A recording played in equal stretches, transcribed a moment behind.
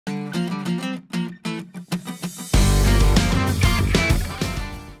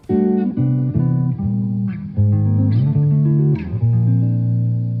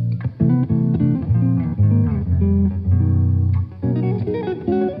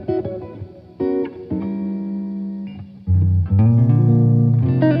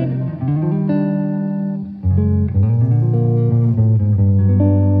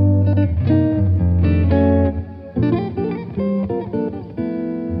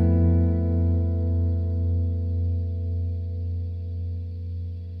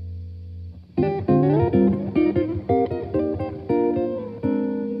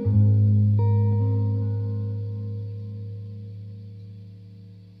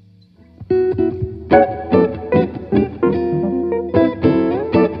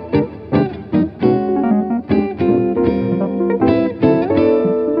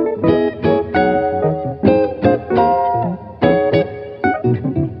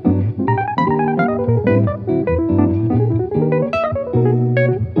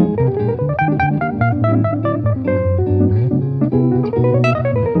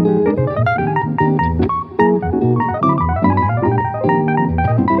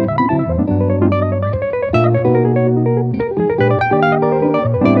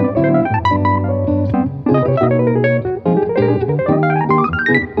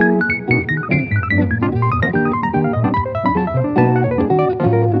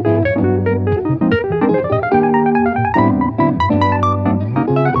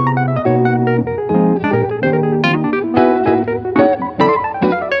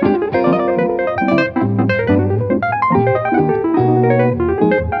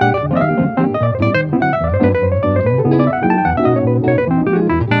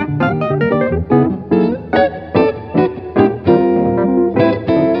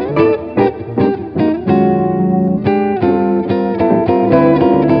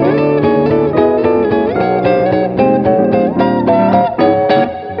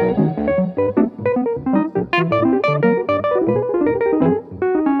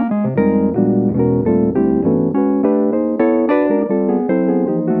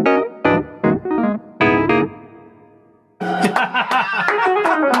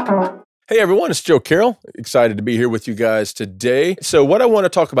Hey everyone, it's Joe Carrell. Excited to be here with you guys today. So what I want to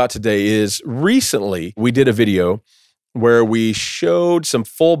talk about today is recently we did a video where we showed some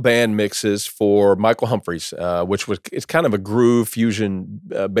full band mixes for Michael Humphries, it's kind of a groove fusion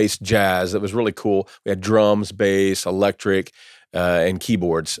based jazz that was really cool. We had drums, bass, electric, and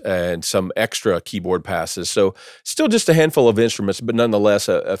keyboards and some extra keyboard passes. So still just a handful of instruments, but nonetheless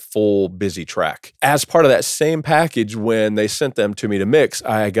a full busy track. As part of that same package, when they sent them to me to mix,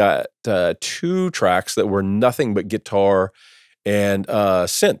 I got 2 tracks that were nothing but guitar and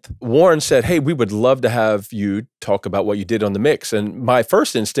synth. Warren said, hey, we would love to have you talk about what you did on the mix. And my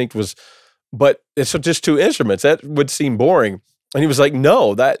first instinct was, but it's just 2 instruments. That would seem boring. And he was like,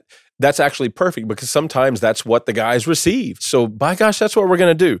 no, that's actually perfect because sometimes that's what the guys receive. So by gosh, that's what we're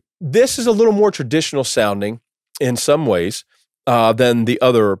going to do. This is a little more traditional sounding in some ways than the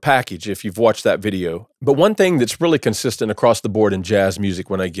other package, if you've watched that video. But one thing that's really consistent across the board in jazz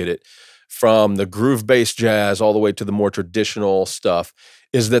music when I get it, from the groove-based jazz all the way to the more traditional stuff,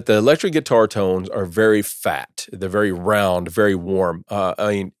 is that the electric guitar tones are very fat. They're very round, very warm.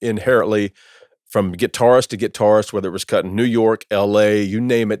 Inherently, from guitarist to guitarist, whether it was cut in New York, LA, you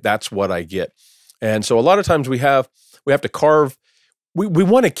name it, that's what I get. And so a lot of times we have to carve, we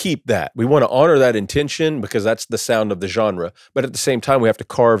want to keep that. We want to honor that intention because that's the sound of the genre. But at the same time, we have to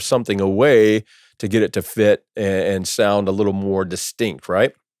carve something away to get it to fit and sound a little more distinct,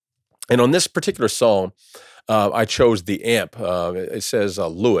 right? And on this particular song, I chose the amp. It says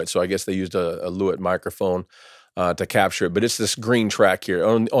Lewitt, so I guess they used a Lewitt microphone to capture it, but it's this green track here.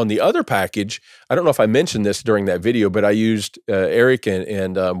 On the other package, I don't know if I mentioned this during that video, but I used Eric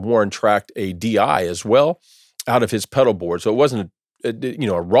and Warren tracked a DI as well out of his pedal board. So it wasn't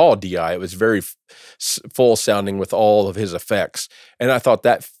a raw DI. It was very full sounding with all of his effects. And I thought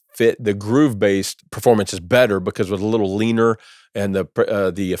that fit the groove-based performances better because it was a little leaner and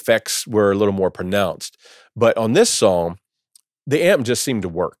the effects were a little more pronounced. But on this song, the amp just seemed to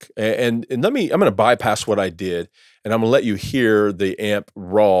work. And I'm going to bypass what I did, and I'm going to let you hear the amp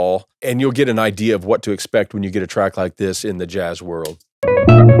raw, and you'll get an idea of what to expect when you get a track like this in the jazz world.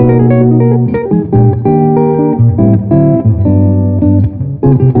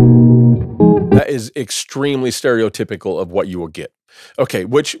 That is extremely stereotypical of what you will get. Okay,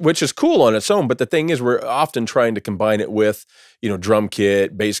 which is cool on its own, but the thing is we're often trying to combine it with, drum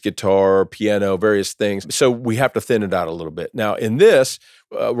kit, bass guitar, piano, various things. So we have to thin it out a little bit. Now in this,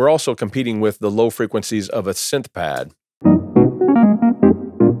 we're also competing with the low frequencies of a synth pad.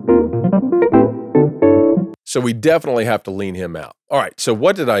 So we definitely have to lean him out. All right, so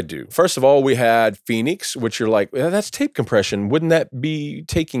what did I do? First of all, we had Phoenix, which you're like, well, that's tape compression. Wouldn't that be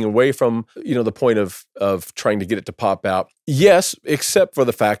taking away from, the point of trying to get it to pop out? Yes, except for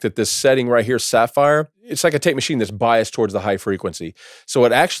the fact that this setting right here, Sapphire, it's like a tape machine that's biased towards the high frequency. So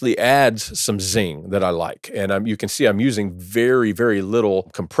it actually adds some zing that I like. And you can see I'm using very, very little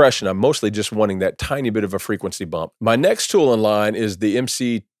compression. I'm mostly just wanting that tiny bit of a frequency bump. My next tool in line is the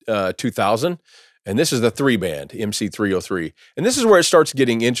MC 2000. And this is the 3-band, MC303. And this is where it starts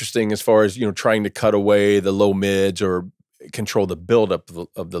getting interesting as far as, trying to cut away the low mids or control the buildup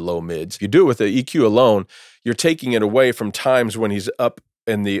of the low mids. If you do it with the EQ alone, you're taking it away from times when he's up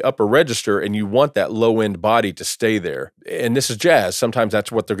in the upper register, and you want that low end body to stay there. And this is jazz. Sometimes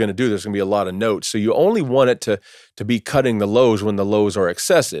that's what they're going to do. There's going to be a lot of notes. So you only want it to be cutting the lows when the lows are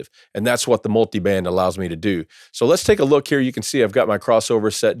excessive. And that's what the multiband allows me to do. So let's take a look here. You can see I've got my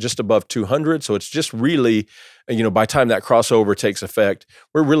crossover set just above 200. So it's just really, by the time that crossover takes effect,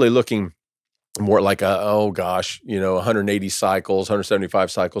 we're really looking more like 180 cycles,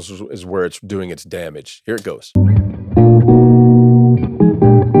 175 cycles is where it's doing its damage. Here it goes.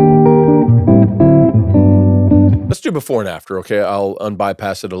 Let's do before and after, okay? I'll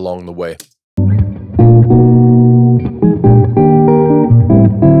unbypass it along the way.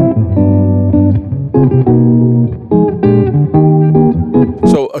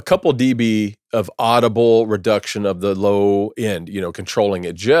 So a couple dB of audible reduction of the low end, controlling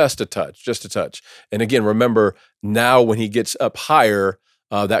it just a touch. And again, remember, now when he gets up higher,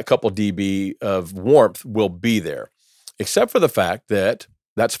 that couple dB of warmth will be there, except for the fact that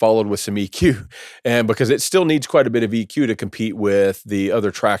that's followed with some EQ, and because it still needs quite a bit of EQ to compete with the other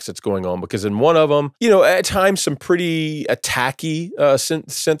tracks that's going on, because in one of them, at times some pretty attacky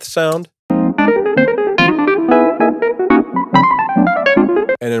synth sound.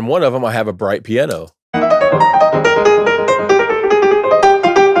 And in one of them, I have a bright piano.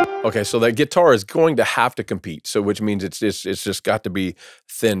 Okay, so that guitar is going to have to compete, so which means it's just got to be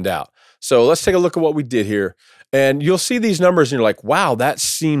thinned out. So let's take a look at what we did here. And you'll see these numbers and you're like, wow, that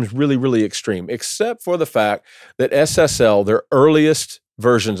seems really, really extreme, except for the fact that SSL, their earliest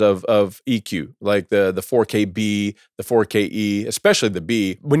versions of EQ, like the 4KB, the 4KE, especially the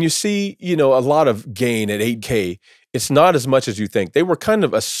B, when you see, a lot of gain at 8K, it's not as much as you think. They were kind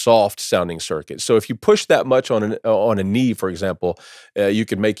of a soft sounding circuit. So if you push that much on a knee, for example, you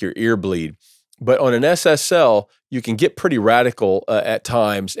could make your ear bleed. But on an SSL, you can get pretty radical at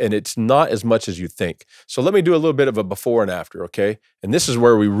times, and it's not as much as you think. So let me do a little bit of a before and after, okay? And this is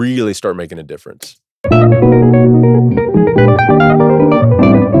where we really start making a difference.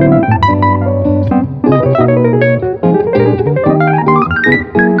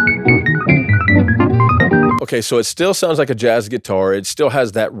 Okay, so it still sounds like a jazz guitar. It still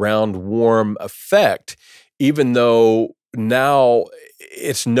has that round, warm effect, even though now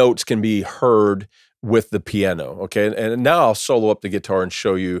its notes can be heard with the piano, okay? And now I'll solo up the guitar and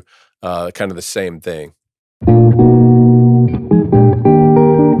show you kind of the same thing.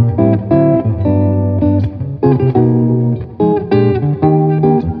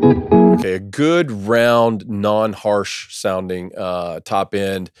 Okay, a good, round, non-harsh sounding top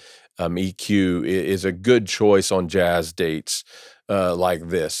end EQ is a good choice on jazz dates like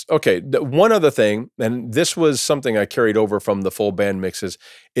this. Okay, one other thing, and this was something I carried over from the full band mixes,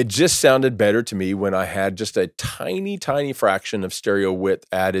 it just sounded better to me when I had just a tiny, tiny fraction of stereo width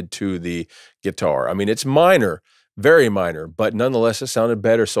added to the guitar. I mean, it's minor, very minor, but nonetheless, it sounded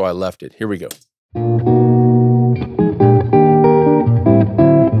better, so I left it. Here we go.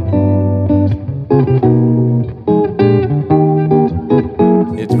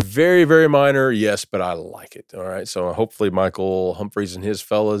 It's very, very minor, yes, but I like it. All right, so hopefully Michael Humphries and his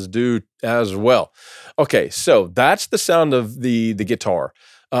fellas do as well. Okay, so that's the sound of the guitar.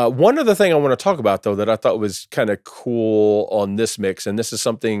 One other thing I want to talk about, though, that I thought was kind of cool on this mix, and this is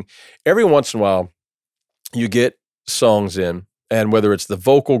something every once in a while you get songs in, and whether it's the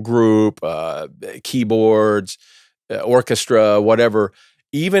vocal group, keyboards, orchestra, whatever,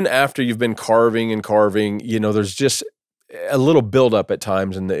 even after you've been carving and carving, there's just a little buildup at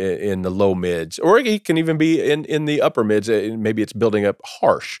times in the low mids, or it can even be in the upper mids. Maybe it's building up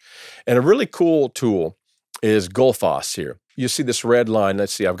harsh. And a really cool tool is Gullfoss here. You see this red line.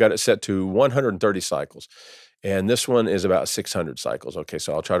 Let's see, I've got it set to 130 cycles, and this one is about 600 cycles. Okay,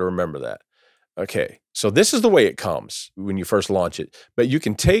 so I'll try to remember that. Okay, so this is the way it comes when you first launch it. But you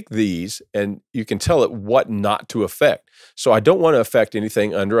can take these and you can tell it what not to affect. So I don't want to affect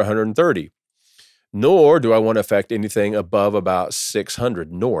anything under 130. Nor do I want to affect anything above about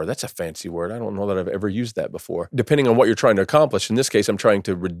 600. Nor, that's a fancy word. I don't know that I've ever used that before. Depending on what you're trying to accomplish, in this case, I'm trying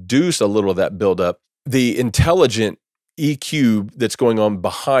to reduce a little of that buildup. The intelligent EQ that's going on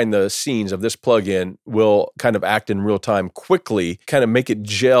behind the scenes of this plugin will kind of act in real time quickly, kind of make it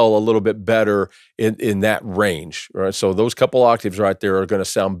gel a little bit better in that range, right? So those couple octaves right there are going to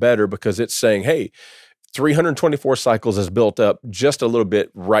sound better because it's saying, hey, 324 cycles is built up just a little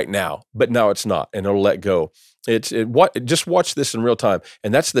bit right now, but now it's not, and it'll let go. Just watch this in real time,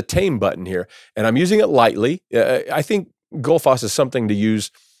 and that's the tame button here, and I'm using it lightly. I think Gullfoss is something to use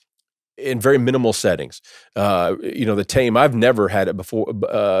in very minimal settings. The tame, I've never had it before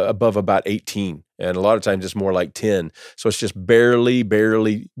above about 18, and a lot of times it's more like 10. So it's just barely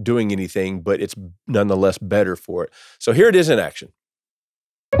doing anything, but it's nonetheless better for it. So here it is in action.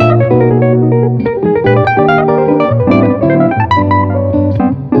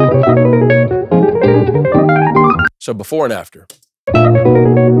 So before and after.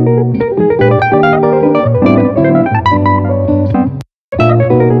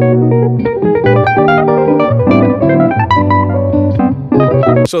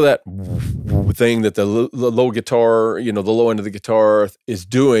 So that thing that the low guitar, the low end of the guitar is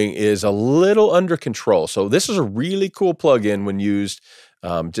doing is a little under control. So this is a really cool plugin when used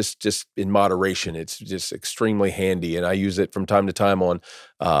just in moderation. It's just extremely handy, and I use it from time to time on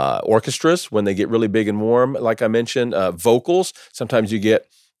orchestras when they get really big and warm. Like I mentioned, vocals. Sometimes you get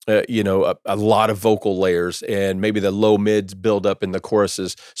a lot of vocal layers, and maybe the low mids build up in the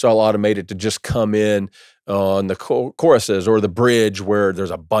choruses. So I'll automate it to just come in on the choruses or the bridge where there's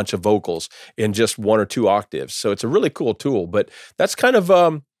a bunch of vocals in just 1 or 2 octaves. So it's a really cool tool. But that's kind of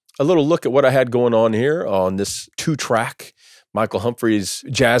a little look at what I had going on here on this 2-track Michael Humphries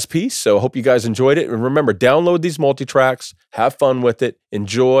jazz piece. So I hope you guys enjoyed it. And remember, download these multi-tracks, have fun with it,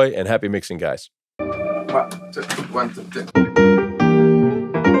 enjoy, and happy mixing, guys. 1, 2, 1, 2, 3.